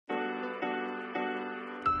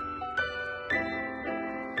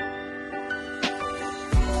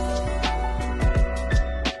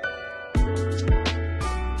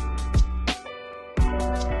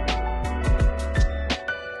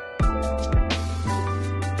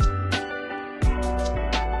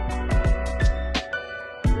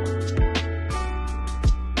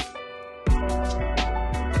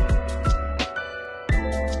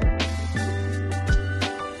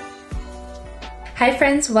Hi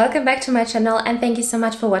friends, welcome back to my channel and thank you so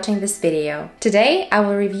much for watching this video. Today I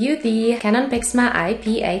will review the Canon Pixma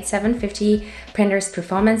iP8750 printer's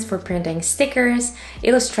performance for printing stickers,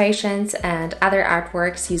 illustrations and other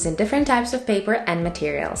artworks using different types of paper and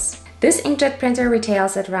materials. This inkjet printer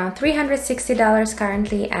retails at around $360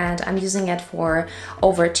 currently, and I'm using it for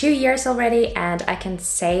over 2 years already, and I can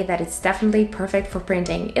say that it's definitely perfect for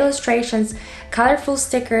printing illustrations, colorful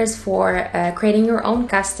stickers, for creating your own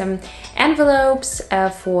custom envelopes,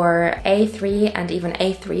 for A3 and even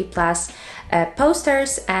A3 plus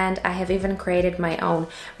posters, and I have even created my own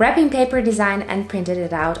wrapping paper design and printed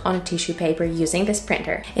it out on tissue paper using this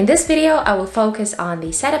printer. In this video I will focus on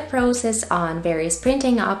the setup process, on various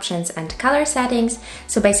printing options and color settings,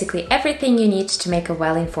 so basically everything you need to make a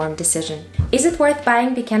well-informed decision. Is it worth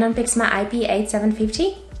buying the Canon Pixma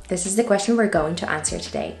iP8750? This is the question we're going to answer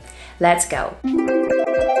today. Let's go!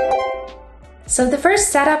 So the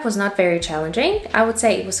first setup was not very challenging. I would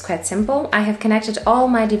say it was quite simple. I have connected all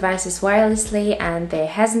my devices wirelessly and there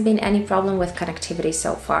hasn't been any problem with connectivity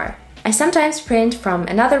so far. I sometimes print from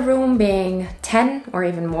another room, being 10 or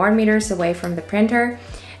even more meters away from the printer.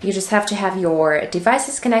 You just have to have your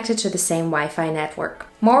devices connected to the same Wi-Fi network.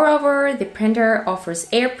 Moreover, the printer offers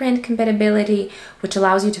AirPrint compatibility, which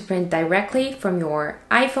allows you to print directly from your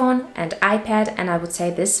iPhone and iPad, and I would say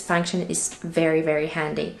this function is very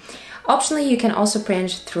handy. Optionally, you can also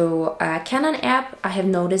print through a Canon app. I have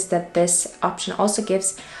noticed that this option also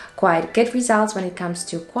gives quite good results when it comes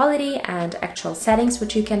to quality and actual settings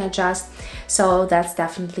which you can adjust, so that's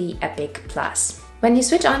definitely a big plus. When you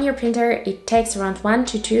switch on your printer, it takes around 1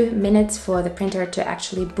 to 2 minutes for the printer to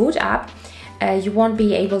actually boot up. You won't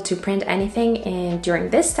be able to print anything during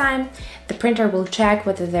this time. The printer will check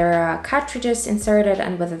whether there are cartridges inserted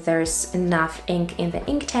and whether there's enough ink in the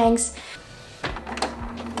ink tanks.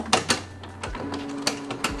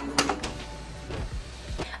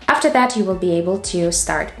 After that, you will be able to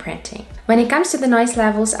start printing. When it comes to the noise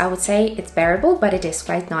levels, I would say it's bearable, but it is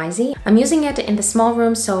quite noisy. I'm using it in the small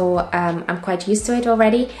room, so I'm quite used to it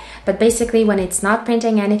already. But basically, when it's not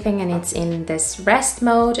printing anything and it's in this rest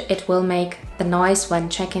mode, it will make the noise when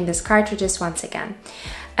checking these cartridges once again.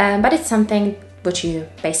 But it's something which you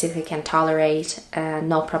basically can tolerate,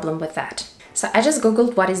 no problem with that. So I just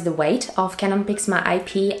googled what is the weight of Canon Pixma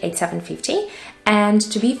iP8750, and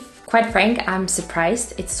to be quite frank, I'm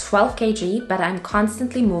surprised. It's 12 kg, but I'm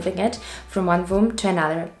constantly moving it from one room to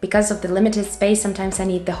another. Because of the limited space, sometimes I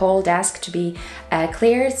need the whole desk to be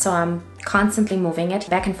cleared, so I'm constantly moving it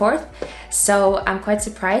back and forth. So I'm quite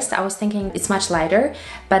surprised. I was thinking it's much lighter,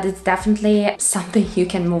 but it's definitely something you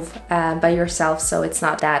can move by yourself, so it's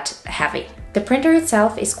not that heavy. The printer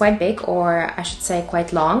itself is quite big, or I should say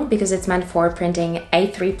quite long, because it's meant for printing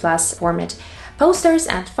A3 plus format posters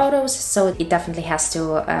and photos, so it definitely has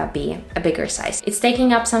to be a bigger size. It's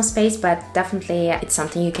taking up some space, but definitely it's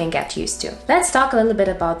something you can get used to. Let's talk a little bit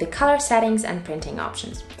about the color settings and printing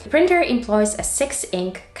options. The printer employs a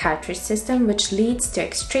 6-ink cartridge system, which leads to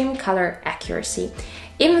extreme color accuracy.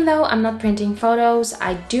 Even though I'm not printing photos,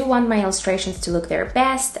 I do want my illustrations to look their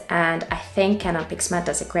best, and I think Canon Pixma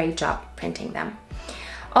does a great job printing them.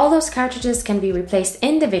 All those cartridges can be replaced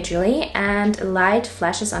individually, and light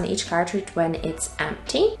flashes on each cartridge when it's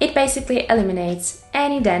empty. It basically eliminates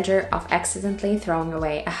any danger of accidentally throwing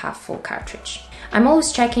away a half-full cartridge. I'm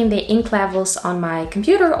always checking the ink levels on my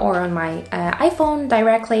computer or on my iPhone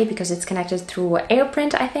directly, because it's connected through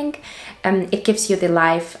AirPrint, I think. It gives you the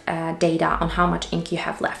live data on how much ink you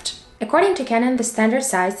have left. According to Canon, the standard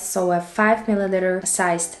size, so a 5 ml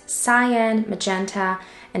sized cyan, magenta,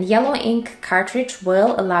 and yellow ink cartridge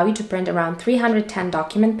will allow you to print around 310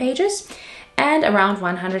 document pages and around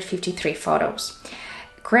 153 photos.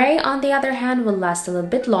 Gray, on the other hand, will last a little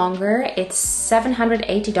bit longer. It's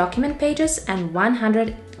 780 document pages and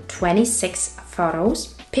 126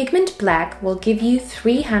 photos. Pigment black will give you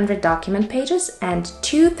 300 document pages and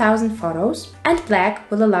 2000 photos, and black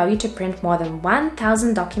will allow you to print more than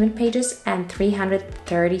 1000 document pages and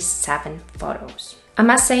 337 photos. I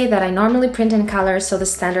must say that I normally print in color, so the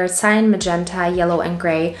standard cyan, magenta, yellow and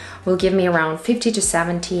gray will give me around 50 to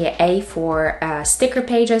 70 A4 sticker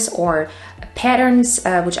pages or patterns,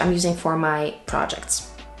 which I'm using for my projects.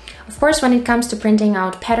 Of course, when it comes to printing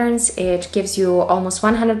out patterns, it gives you almost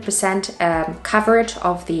 100% coverage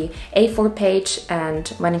of the A4 page, and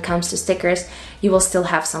when it comes to stickers, you will still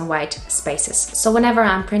have some white spaces. So whenever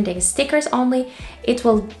I'm printing stickers only, it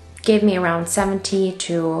will give me around 70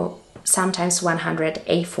 to sometimes 100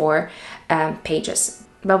 A4 pages.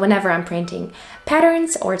 But whenever I'm printing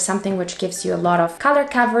patterns or something which gives you a lot of color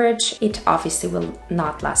coverage, it obviously will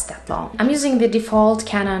not last that long. I'm using the default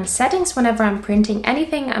Canon settings whenever I'm printing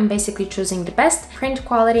anything. I'm basically choosing the best print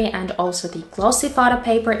quality and also the glossy photo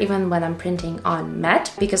paper, even when I'm printing on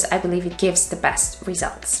matte, because I believe it gives the best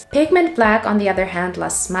results. Pigment black, on the other hand,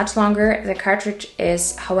 lasts much longer. The cartridge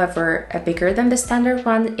is, however, bigger than the standard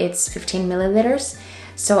one. It's 15 milliliters,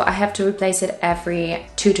 so I have to replace it every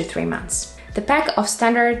 2 to 3 months. The pack of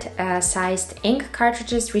standard sized ink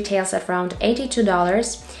cartridges retails at around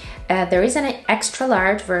 $82. There is an extra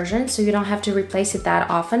large version, so you don't have to replace it that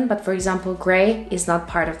often, but for example, gray is not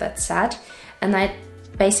part of that set, and I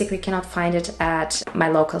basically cannot find it at my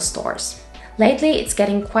local stores. Lately, it's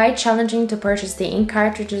getting quite challenging to purchase the ink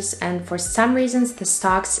cartridges, and for some reasons the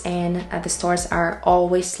stocks in the stores are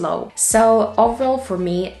always slow. So overall, for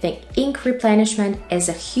me, the ink replenishment is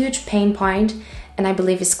a huge pain point, and I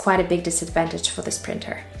believe is quite a big disadvantage for this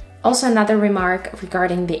printer. Also, another remark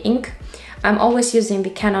regarding the ink. I'm always using the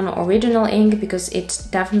Canon original ink because it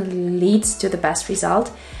definitely leads to the best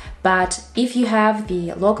result. But if you have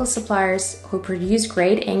the local suppliers who produce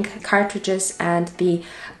great ink cartridges and the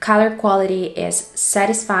color quality is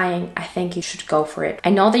satisfying, I think you should go for it.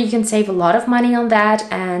 I know that you can save a lot of money on that,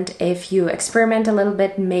 and if you experiment a little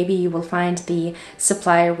bit, maybe you will find the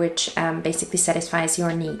supplier which basically satisfies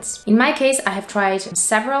your needs. In my case, I have tried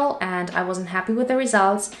several and I wasn't happy with the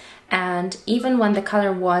results, and even when the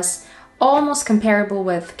color was almost comparable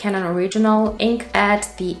with Canon original ink,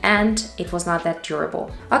 at the end it was not that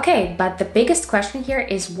durable. Okay, but the biggest question here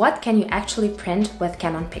is, what can you actually print with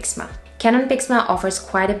Canon Pixma? Canon Pixma offers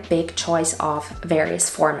quite a big choice of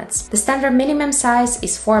various formats. The standard minimum size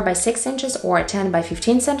is 4 by 6 inches or 10 by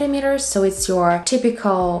 15 centimeters, so it's your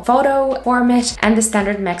typical photo format, and the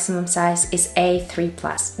standard maximum size is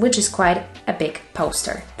A3+, which is quite a big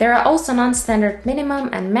poster. There are also non-standard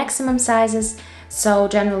minimum and maximum sizes, so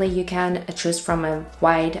generally you can choose from a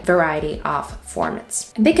wide variety of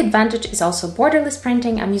formats. A big advantage is also borderless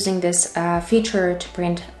printing. I'm using this feature to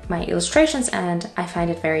print my illustrations and I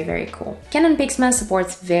find it very, very cool. Canon Pixma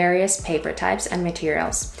supports various paper types and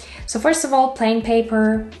materials. So first of all, plain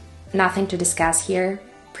paper, nothing to discuss here,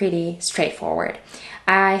 pretty straightforward.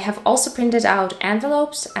 I have also printed out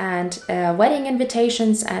envelopes and wedding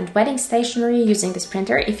invitations and wedding stationery using this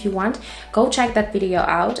printer. If you want, go check that video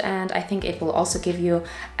out, and I think it will also give you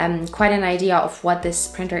quite an idea of what this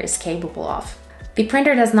printer is capable of. The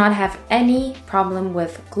printer does not have any problem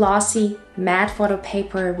with glossy matte photo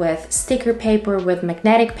paper, with sticker paper, with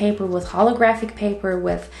magnetic paper, with holographic paper,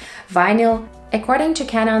 with vinyl. According to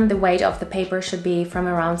Canon, the weight of the paper should be from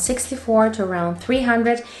around 64 to around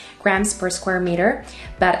 300 grams per square meter,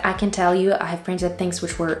 but I can tell you I have printed things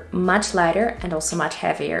which were much lighter and also much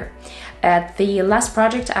heavier. The last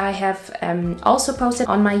project I have also posted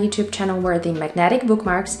on my YouTube channel were the magnetic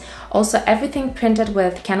bookmarks. Also, everything printed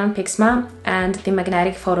with Canon Pixma, and the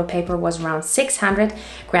magnetic photo paper was around 600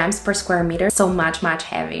 grams per square meter, so much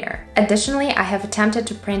heavier. Additionally, I have attempted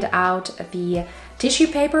to print out the tissue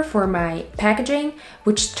paper for my packaging,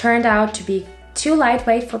 which turned out to be too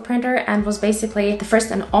lightweight for printer and was basically the first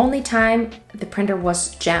and only time the printer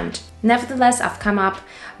was jammed. Nevertheless, I've come up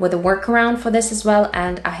with a workaround for this as well,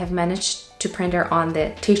 and I have managed to printer on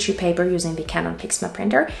the tissue paper using the Canon Pixma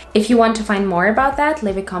printer. If you want to find more about that,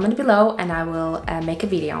 leave a comment below and I will make a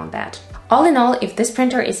video on that. All in all, if this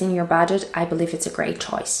printer is in your budget, I believe it's a great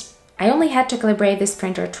choice. I only had to calibrate this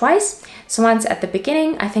printer twice. So once at the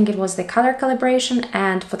beginning, I think it was the color calibration,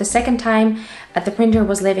 and for the second time, the printer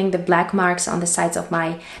was leaving the black marks on the sides of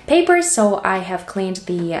my paper, so I have cleaned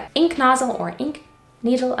the ink nozzle or ink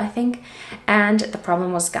needle, I think, and the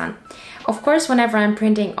problem was gone. Of course, whenever I'm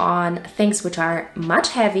printing on things which are much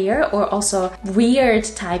heavier or also weird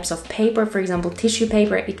types of paper, for example tissue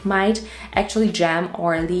paper, it might actually jam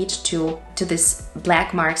or lead to this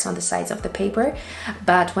black marks on the sides of the paper.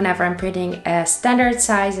 But whenever I'm printing standard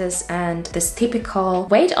sizes and this typical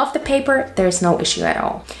weight of the paper, there's no issue at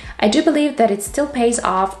all. I do believe that it still pays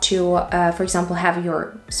off to, for example, have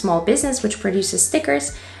your small business which produces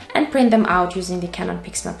stickers and print them out using the Canon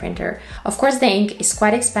Pixma printer. Of course, the ink is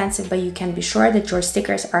quite expensive, but you can be sure that your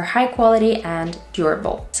stickers are high quality and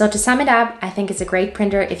durable. So to sum it up, I think it's a great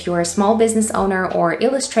printer if you're a small business owner or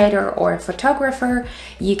illustrator or photographer.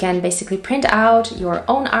 You can basically print out your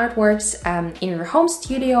own artworks in your home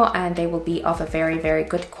studio and they will be of a very, very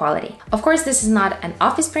good quality. Of course, this is not an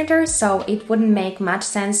office printer, so it wouldn't make much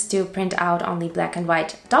sense to print out only black and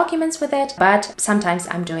white documents with it, but sometimes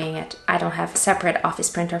I'm doing it. I don't have a separate office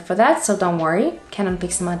printer for that, so don't worry. Canon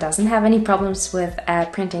Pixma doesn't have any problems with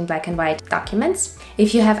printing black and white documents.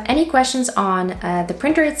 If you have any questions on the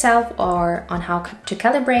printer itself or on how to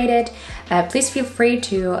calibrate it, please feel free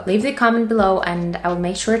to leave the comment below and I will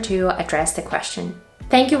make sure to address the question.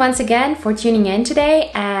 Thank you once again for tuning in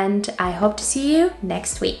today, and I hope to see you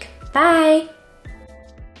next week. Bye!